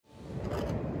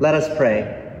Let us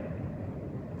pray.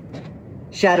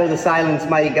 Shadow the silence,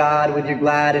 mighty God, with your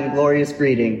glad and glorious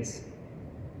greetings.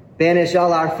 Banish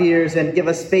all our fears and give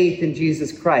us faith in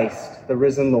Jesus Christ, the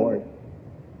risen Lord.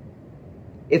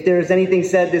 If there is anything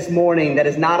said this morning that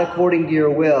is not according to your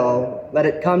will, let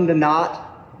it come to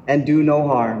naught and do no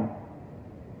harm.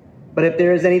 But if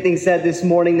there is anything said this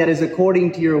morning that is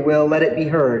according to your will, let it be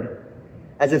heard,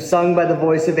 as if sung by the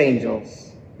voice of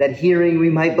angels, that hearing we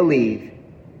might believe,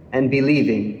 and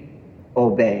believing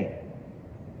obey.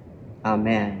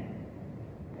 Amen.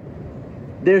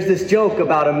 There's this joke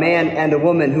about a man and a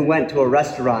woman who went to a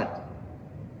restaurant.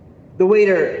 The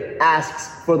waiter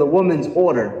asks for the woman's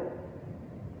order.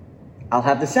 I'll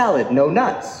have the salad, no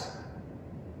nuts.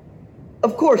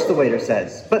 Of course, the waiter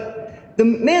says, but the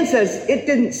man says it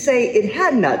didn't say it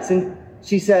had nuts. And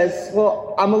she says,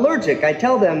 well, I'm allergic. I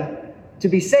tell them to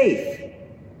be safe.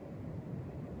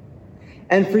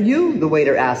 And for you, the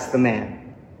waiter asks the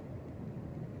man,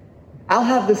 I'll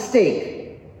have the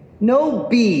steak. No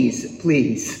bees,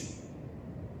 please.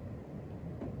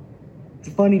 It's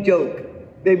a funny joke.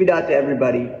 Maybe not to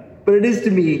everybody, but it is to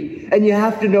me. And you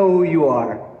have to know who you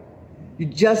are. You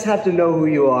just have to know who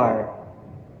you are.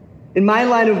 In my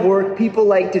line of work, people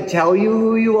like to tell you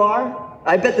who you are.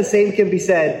 I bet the same can be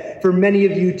said for many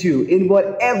of you too, in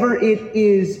whatever it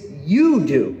is you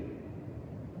do.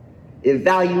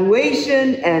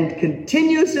 Evaluation and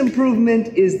continuous improvement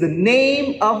is the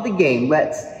name of the game.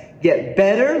 Let's get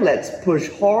better. Let's push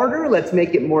harder. Let's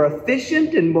make it more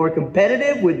efficient and more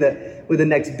competitive with the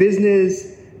next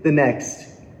business, the next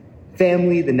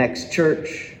family, the next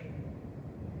church.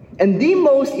 And the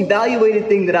most evaluated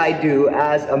thing that I do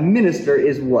as a minister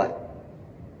is what?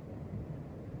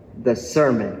 The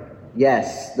sermon.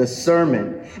 Yes, the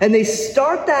sermon. And they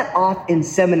start that off in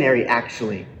seminary,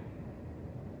 actually.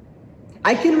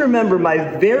 I can remember my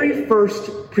very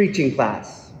first preaching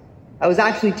class. I was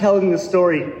actually telling this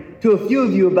story to a few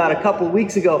of you about a couple of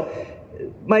weeks ago.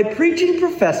 My preaching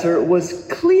professor was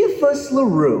Cleophas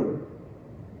LaRue.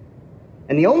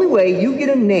 And the only way you get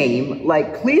a name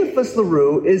like Cleophas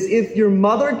LaRue is if your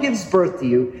mother gives birth to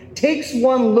you, takes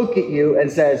one look at you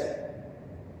and says,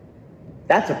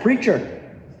 that's a preacher.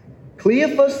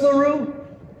 Cleophas LaRue.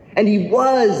 And he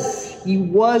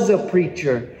was a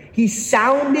preacher. He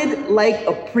sounded like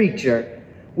a preacher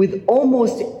with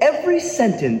almost every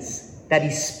sentence that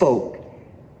he spoke.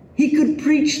 He could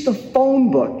preach the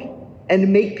phone book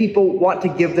and make people want to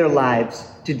give their lives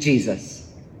to Jesus.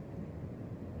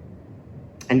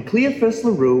 And Cleophas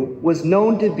LaRue was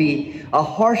known to be a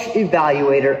harsh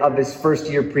evaluator of his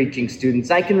first-year preaching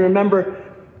students. I can remember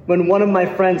when one of my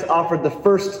friends offered the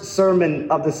first sermon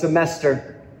of the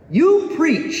semester. You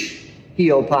preach,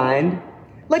 he opined,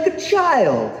 like a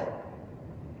child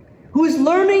who is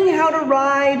learning how to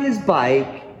ride his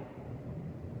bike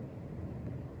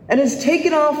and has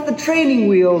taken off the training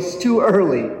wheels too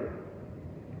early.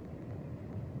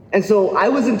 And so I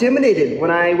was intimidated when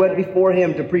I went before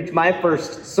him to preach my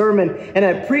first sermon, and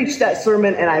I preached that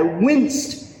sermon and I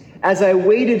winced as I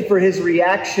waited for his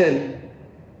reaction.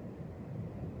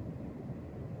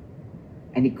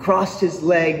 And he crossed his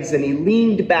legs and he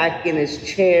leaned back in his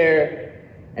chair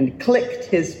and clicked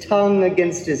his tongue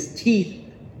against his teeth.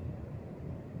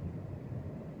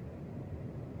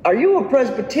 Are you a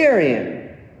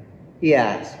Presbyterian? He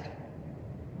asked.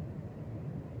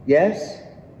 Yes.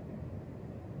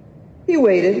 He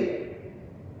waited.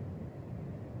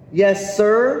 Yes,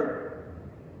 sir.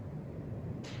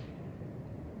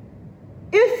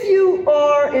 If you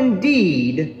are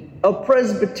indeed a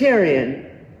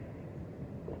Presbyterian,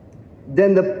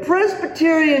 then the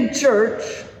Presbyterian Church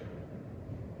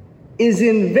is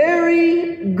in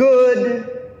very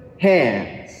good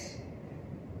hands.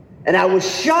 And I was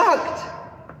shocked.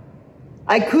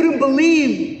 I couldn't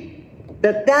believe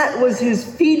that was his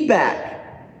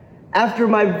feedback after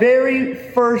my very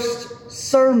first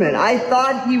sermon. I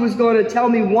thought he was going to tell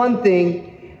me one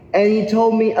thing, and he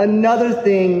told me another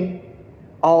thing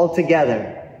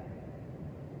altogether.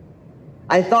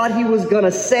 I thought he was going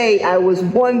to say I was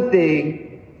one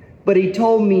thing, but he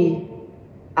told me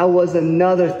I was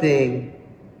another thing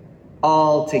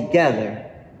altogether.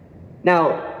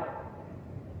 Now,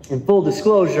 in full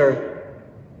disclosure,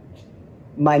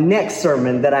 my next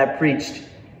sermon that I preached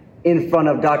in front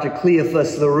of Dr.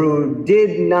 Cleophas LaRue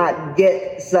did not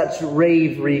get such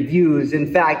rave reviews.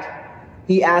 In fact,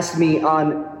 he asked me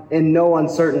in no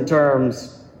uncertain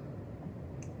terms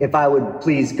if I would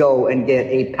please go and get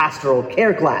a pastoral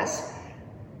care class.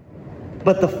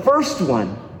 But the first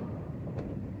one,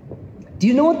 do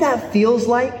you know what that feels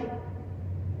like?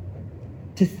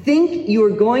 To think you are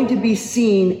going to be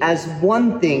seen as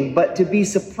one thing, but to be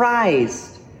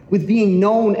surprised with being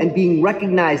known and being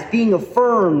recognized, being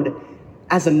affirmed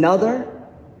as another.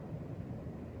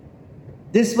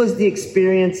 This was the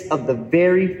experience of the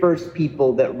very first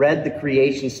people that read the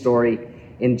creation story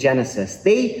in Genesis.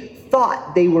 They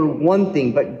thought they were one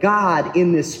thing, but God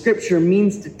in this scripture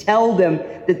means to tell them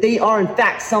that they are in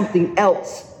fact something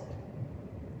else.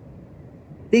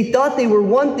 They thought they were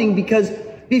one thing because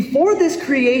before this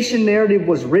creation narrative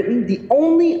was written, the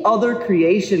only other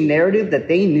creation narrative that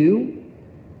they knew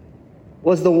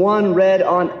was the one read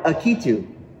on Akitu,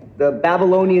 the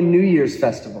Babylonian New Year's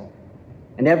festival.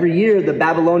 And every year the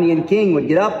Babylonian king would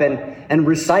get up and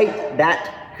recite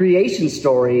that creation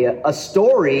story, a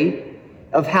story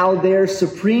of how their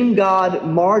supreme god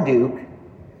Marduk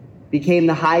became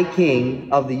the high king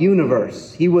of the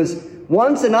universe. He was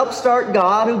once an upstart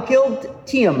god who killed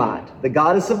Tiamat, the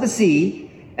goddess of the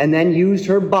sea, and then used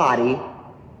her body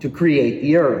to create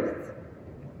the earth.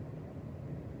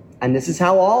 And this is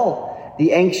how all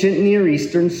the ancient Near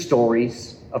Eastern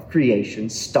stories of creation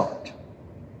start,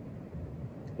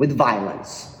 with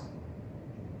violence.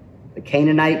 The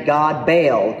Canaanite god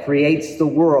Baal creates the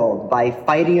world by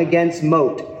fighting against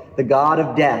Mot, the god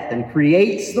of death, and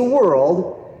creates the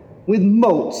world with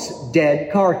Mot's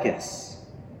dead carcass.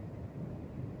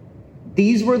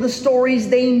 These were the stories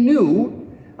they knew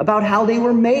about how they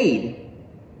were made.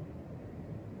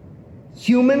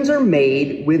 Humans are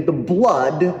made with the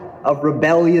blood of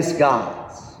rebellious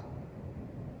gods.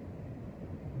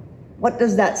 What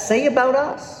does that say about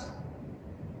us?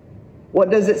 What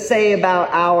does it say about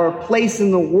our place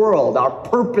in the world, our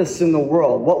purpose in the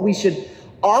world, what we should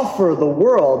offer the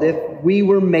world if we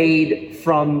were made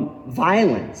from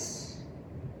violence?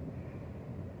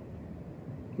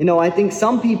 You know, I think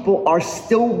some people are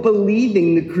still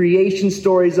believing the creation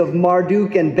stories of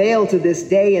Marduk and Baal to this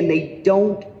day, and they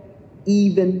don't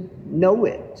even know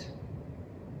it.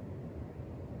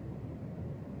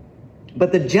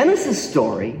 But the Genesis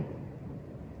story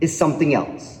is something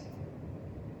else.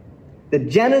 The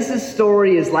Genesis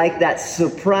story is like that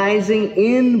surprising,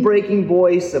 in-breaking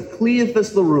voice of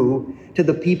Cleophas LaRue to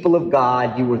the people of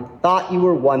God. You thought you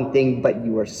were one thing, but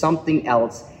you were something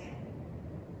else.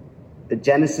 The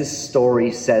Genesis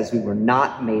story says we were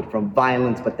not made from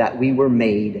violence, but that we were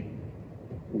made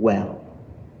well.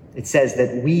 It says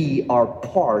that we are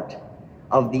part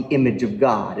of the image of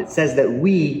God. It says that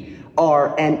we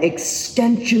are an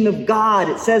extension of God.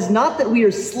 It says not that we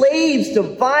are slaves to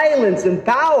violence and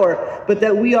power, but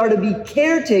that we are to be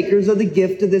caretakers of the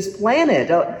gift of this planet,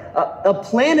 a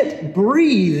planet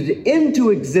breathed into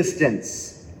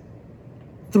existence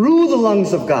through the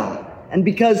lungs of God. And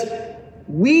because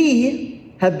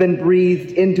we have been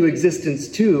breathed into existence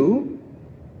too,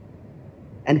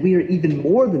 and we are even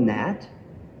more than that,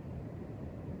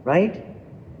 right?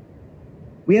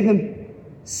 We haven't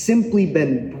simply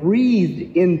been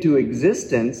breathed into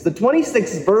existence. The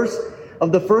 26th verse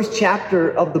of the first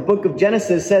chapter of the book of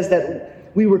Genesis says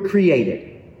that we were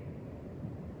created.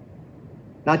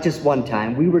 Not just one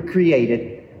time, we were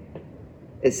created.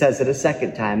 It says it a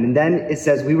second time. And then it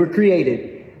says we were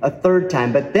created a third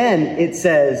time. But then it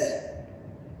says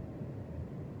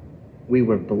we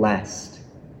were blessed.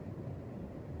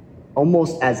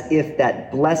 Almost as if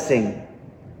that blessing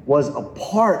was a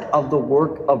part of the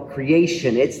work of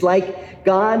creation. It's like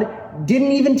God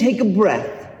didn't even take a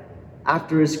breath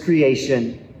after his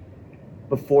creation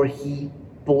before he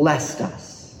blessed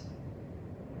us.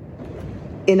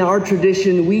 In our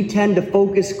tradition, we tend to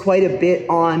focus quite a bit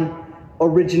on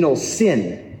original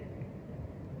sin,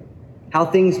 how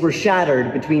things were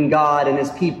shattered between God and his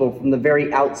people from the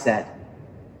very outset.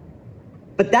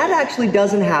 But that actually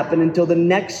doesn't happen until the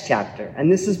next chapter.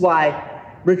 And this is why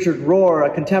Richard Rohr,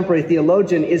 a contemporary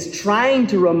theologian, is trying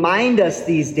to remind us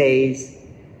these days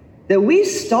that we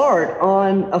start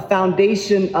on a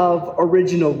foundation of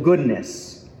original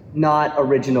goodness, not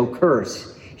original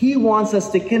curse. He wants us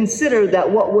to consider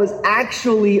that what was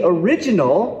actually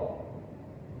original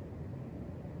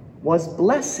was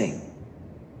blessing.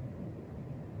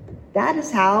 That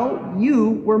is how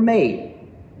you were made.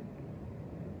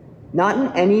 Not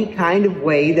in any kind of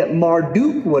way that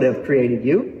Marduk would have created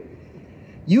you.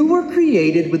 You were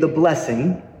created with a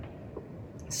blessing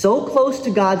so close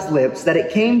to God's lips that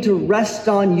it came to rest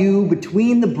on you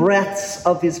between the breaths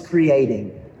of his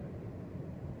creating.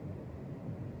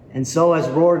 And so as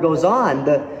Rohr goes on,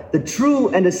 the true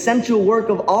and essential work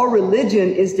of all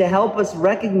religion is to help us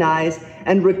recognize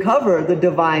and recover the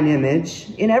divine image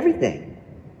in everything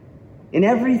and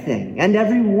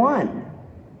everyone.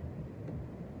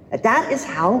 That is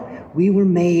how we were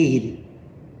made.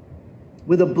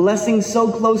 with a blessing so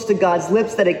close to God's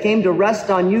lips that it came to rest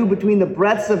on you between the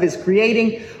breaths of his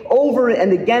creating, over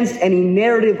and against any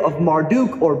narrative of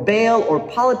Marduk or Baal or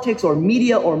politics or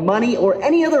media or money or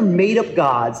any other made-up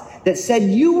gods that said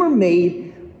you were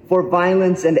made for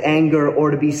violence and anger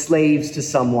or to be slaves to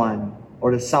someone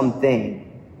or to something.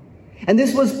 And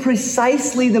this was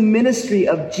precisely the ministry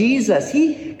of Jesus.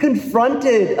 He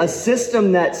confronted a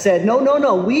system that said,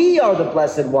 no, we are the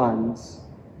blessed ones.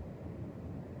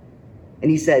 And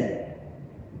he said,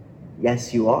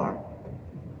 yes, you are.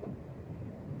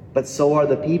 But so are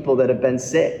the people that have been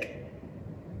sick.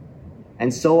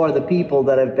 And so are the people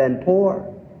that have been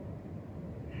poor.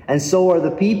 And so are the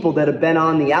people that have been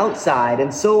on the outside.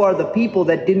 And so are the people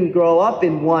that didn't grow up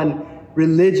in one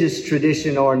religious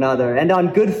tradition or another. And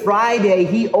on Good Friday,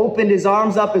 he opened his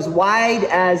arms up as wide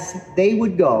as they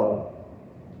would go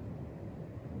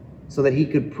so that he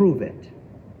could prove it.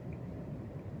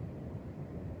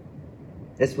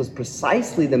 This was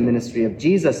precisely the ministry of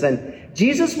Jesus. And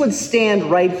Jesus would stand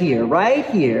right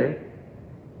here,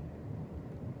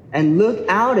 and look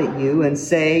out at you and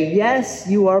say, yes,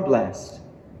 you are blessed.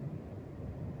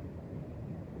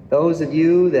 Those of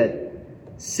you that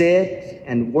sit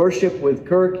and worship with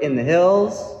Kirk in the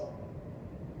hills,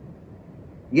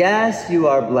 yes, you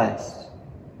are blessed.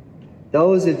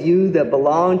 Those of you that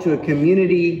belong to a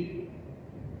community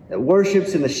that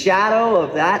worships in the shadow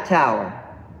of that tower,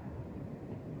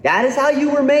 that is how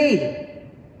you were made.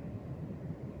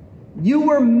 You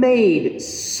were made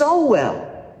so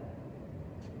well.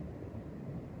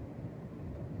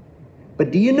 But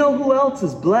do you know who else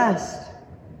is blessed?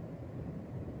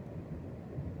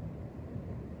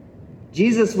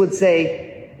 Jesus would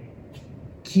say,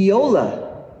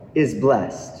 Keola is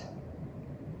blessed.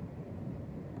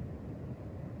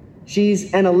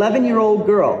 She's an 11-year-old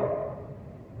girl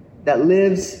that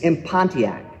lives in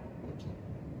Pontiac.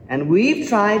 And we've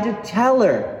tried to tell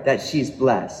her that she's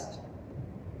blessed.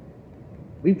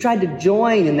 We've tried to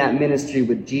join in that ministry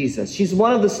with Jesus. She's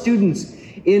one of the students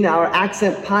in our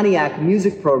Accent Pontiac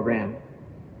music program.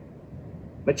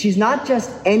 But she's not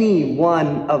just any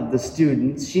one of the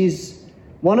students. She's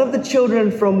one of the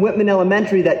children from Whitman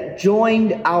Elementary that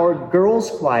joined our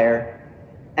girls' choir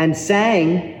and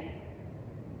sang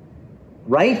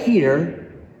right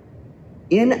here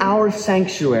in our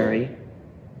sanctuary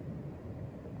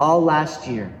all last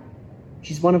year.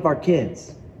 She's one of our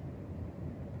kids.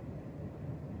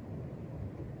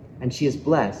 And she is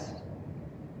blessed.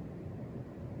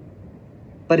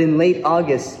 But in late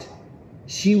August,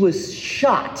 she was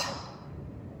shot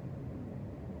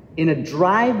in a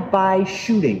drive-by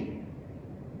shooting.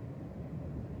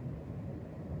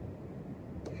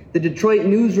 The Detroit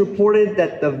News reported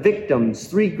that the victims,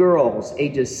 3 girls,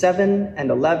 ages 7 and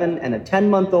 11 and a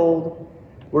 10-month-old,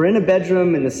 were in a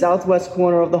bedroom in the southwest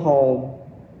corner of the home,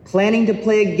 planning to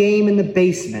play a game in the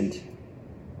basement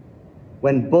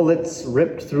when bullets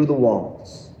ripped through the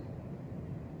walls.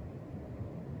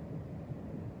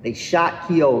 They shot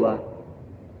Keola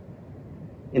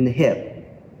in the hip.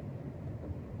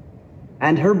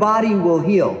 And her body will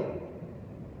heal.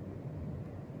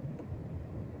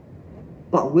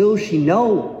 But will she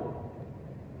know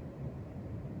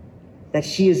that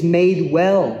she is made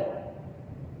well?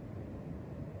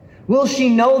 Will she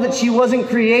know that she wasn't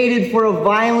created for a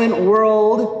violent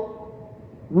world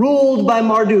ruled by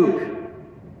Marduk,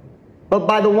 but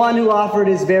by the one who offered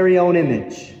his very own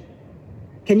image?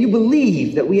 Can you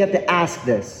believe that we have to ask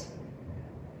this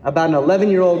about an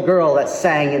 11-year-old girl that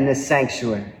sang in this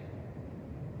sanctuary?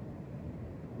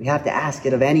 We have to ask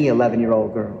it of any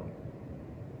 11-year-old girl.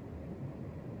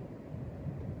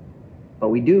 But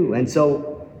we do, and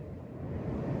so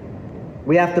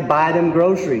we have to buy them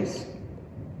groceries,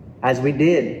 as we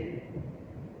did.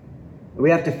 We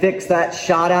have to fix that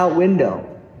shot-out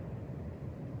window,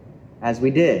 as we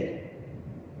did.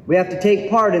 We have to take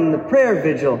part in the prayer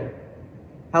vigil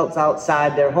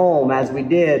outside their home, as we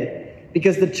did,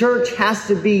 because the church has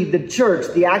to be the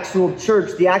church, the actual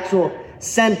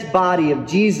sent body of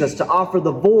Jesus, to offer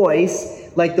the voice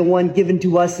like the one given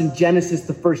to us in Genesis,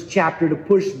 the 1st chapter, to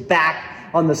push back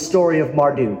on the story of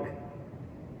Marduk.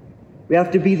 We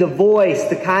have to be the voice,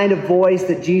 the kind of voice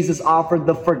that Jesus offered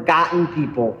the forgotten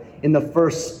people in the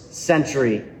 1st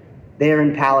century there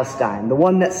in Palestine. The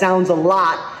one that sounds a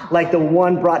lot like the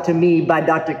one brought to me by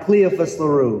Dr. Cleophas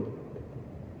LaRue.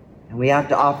 And we have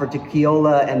to offer to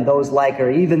Keola and those like her,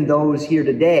 even those here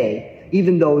today,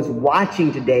 even those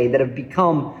watching today that have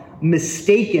become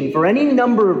mistaken for any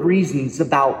number of reasons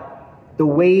about the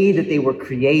way that they were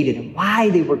created and why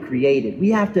they were created. We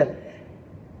have to,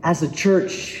 as a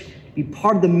church, be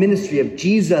part of the ministry of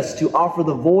Jesus to offer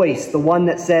the voice, the one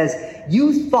that says,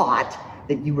 you thought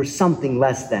that you were something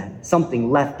less than,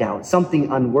 something left out, something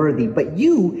unworthy. But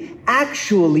you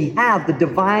actually have the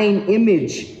divine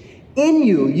image in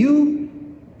you.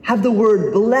 You have the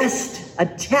word blessed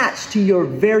attached to your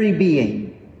very being.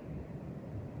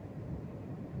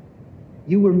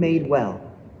 You were made well.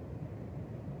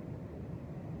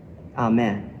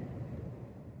 Amen.